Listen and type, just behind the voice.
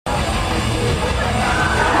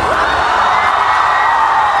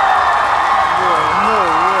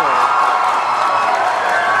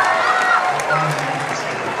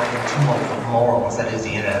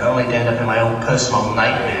personal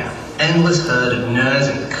nightmare. Endless herd of nerds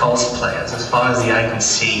and cosplayers as far as the eye can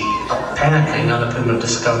see. Apparently none of whom have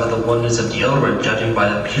discovered the wonders of deodorant, judging by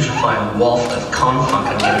the putrefying waft of confunk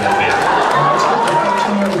I'm getting up here.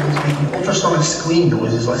 Making ultrasonic scream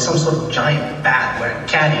noises like some sort of giant bat wearing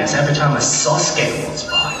caddies every time a Sasuke walks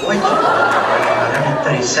by.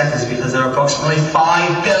 Every 30 seconds because there are approximately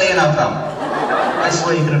 5 billion of them. I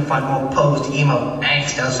swear you couldn't find more posed emo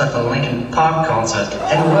angst outside the Linkin Park concert.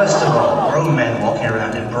 And worst of all, grown men walking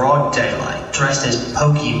around in broad daylight, dressed as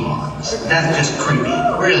Pokemons. That's just creepy.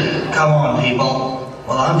 Really, come on, people.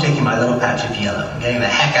 Well, I'm taking my little patch of yellow and getting the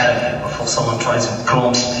heck out of here before someone tries and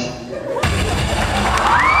glimpse me.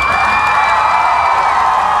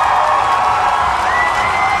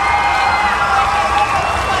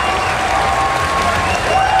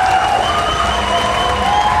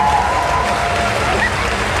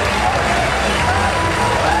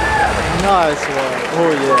 Nice one.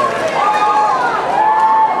 Oh yeah.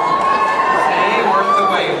 Hey, worth the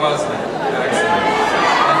wait, wasn't it? Excellent.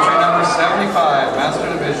 Entry number 75, Master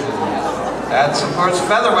Division. That supports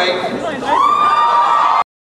featherweight.